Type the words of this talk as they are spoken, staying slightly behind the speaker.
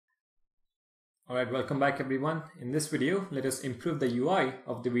Alright, welcome back everyone. In this video, let us improve the UI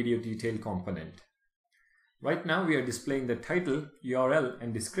of the video detail component. Right now we are displaying the title, URL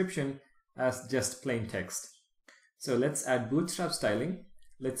and description as just plain text. So let's add bootstrap styling.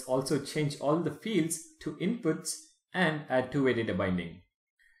 Let's also change all the fields to inputs and add two-way data binding.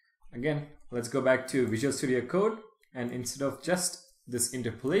 Again, let's go back to Visual Studio Code, and instead of just this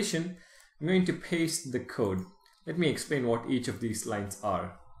interpolation, I'm going to paste the code. Let me explain what each of these lines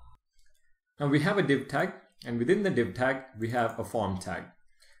are. Now we have a div tag, and within the div tag we have a form tag.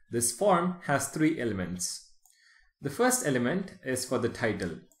 This form has three elements. The first element is for the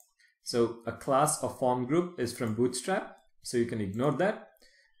title. So a class of form group is from Bootstrap, so you can ignore that.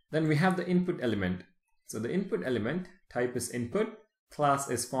 Then we have the input element. So the input element type is input,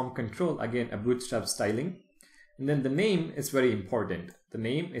 class is form control, again a Bootstrap styling. And then the name is very important. The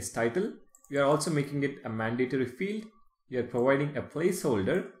name is title. We are also making it a mandatory field. We are providing a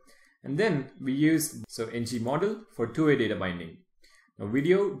placeholder. And then we use ng model for two-way data binding. Now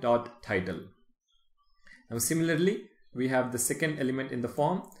video.title. Now similarly, we have the second element in the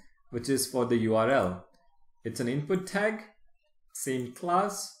form, which is for the URL. It's an input tag, same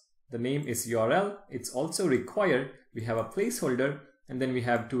class, the name is URL. It's also required. We have a placeholder, and then we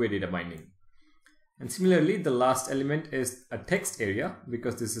have two-way data binding. And similarly, the last element is a text area,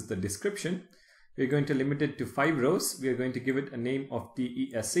 because this is the description. We're going to limit it to 5 rows. We are going to give it a name of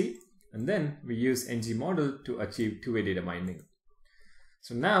TESC. And then we use ng model to achieve two-way data binding.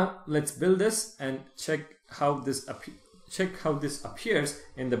 So now let's build this and check how this appears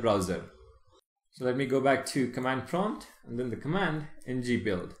in the browser. So let me go back to command prompt and then the command ng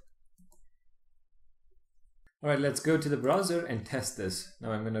build. Alright, let's go to the browser and test this.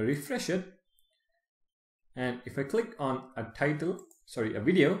 Now I'm going to refresh it. And if I click on a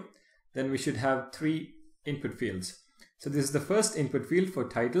video, then we should have 3 input fields. So this is the first input field for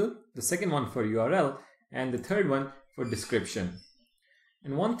title, the second one for URL, and the third one for description.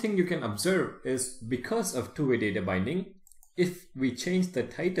 And one thing you can observe is because of two-way data binding, if we change the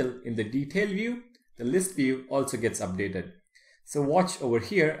title in the detail view, the list view also gets updated. So watch over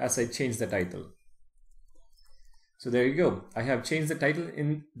here as I change the title. So there you go. I have changed the title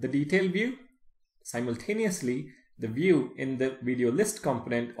in the detail view. Simultaneously, the view in the video list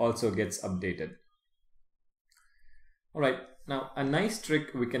component also gets updated. Alright, now a nice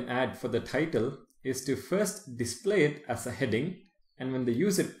trick we can add for the title is to first display it as a heading, and when the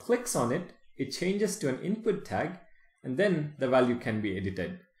user clicks on it, it changes to an input tag, and then the value can be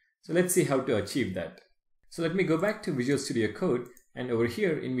edited. So let's see how to achieve that. So let me go back to Visual Studio Code, and over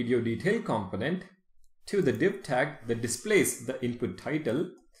here in video detail component, to the div tag that displays the input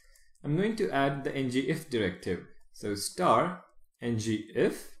title, I'm going to add the ngIf directive. So star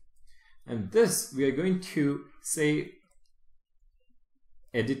ngIf, and this we are going to say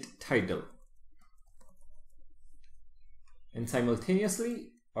edit title, and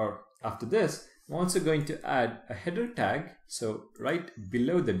simultaneously, or after this, I'm also going to add a header tag. So right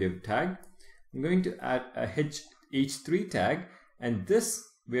below the div tag, I'm going to add a h3 tag, and this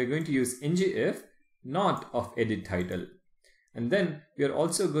we are going to use ngIf, not of edit title. And then we are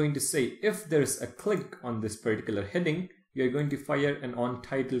also going to say if there is a click on this particular heading, we are going to fire an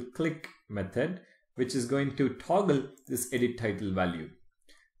onTitleClick method, which is going to toggle this edit title value.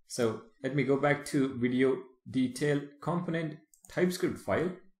 So let me go back to video detail component TypeScript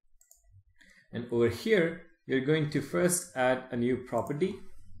file. And over here, we're going to first add a new property.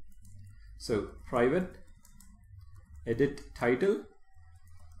 So private edit title.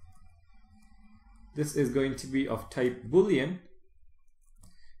 This is going to be of type Boolean,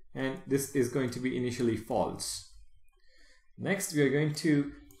 and this is going to be initially false. Next, we are going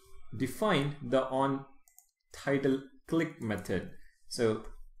to define the onTitleClick method. So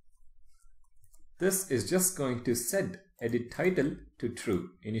this is just going to set edit title to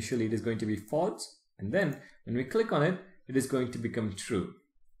true. Initially it is going to be false, and then when we click on it, it is going to become true.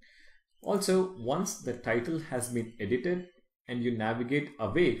 Also, once the title has been edited and you navigate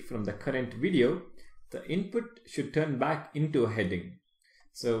away from the current video, the input should turn back into a heading.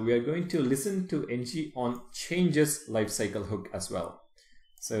 So we are going to listen to ng on changes lifecycle hook as well.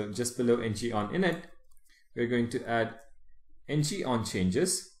 So just below ng on init, we are going to add ng on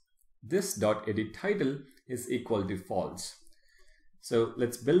changes. This dot edit title is equal to false. So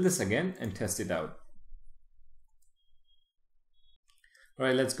let's build this again and test it out.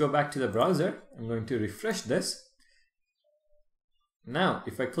 Alright, let's go back to the browser. I'm going to refresh this. Now,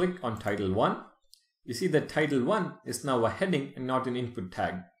 if I click on title 1, you see that title 1 is now a heading and not an input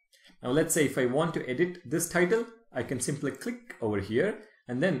tag. Now let's say if I want to edit this title, I can simply click over here,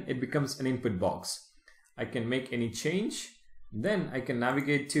 and then it becomes an input box. I can make any change. Then I can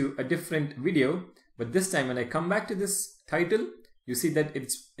navigate to a different video, but this time when I come back to this title, you see that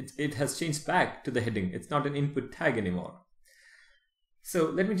it has changed back to the heading. It's not an input tag anymore. So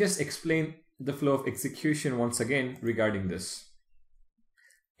let me just explain the flow of execution once again regarding this.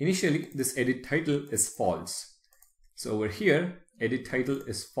 Initially, this edit title is false. So over here, edit title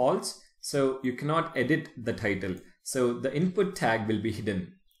is false. So you cannot edit the title. So the input tag will be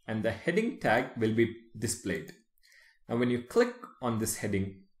hidden and the heading tag will be displayed. Now when you click on this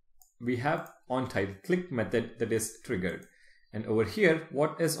heading, we have onTitleClick method that is triggered. And over here,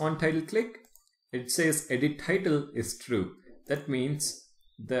 what is onTitleClick? It says edit title is true. That means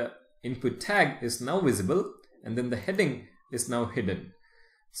the input tag is now visible and then the heading is now hidden.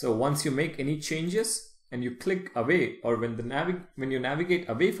 So once you make any changes and you click away, or when you navigate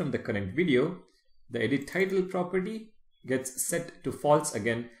away from the current video, the edit title property gets set to false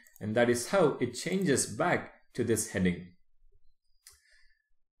again, and that is how it changes back to this heading.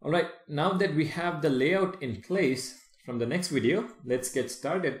 Alright, now that we have the layout in place, from the next video, let's get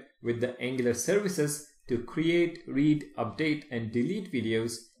started with the Angular services to create, read, update, and delete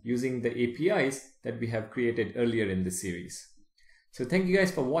videos using the APIs that we have created earlier in this series. So thank you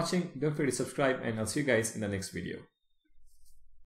guys for watching. Don't forget to subscribe, and I'll see you guys in the next video.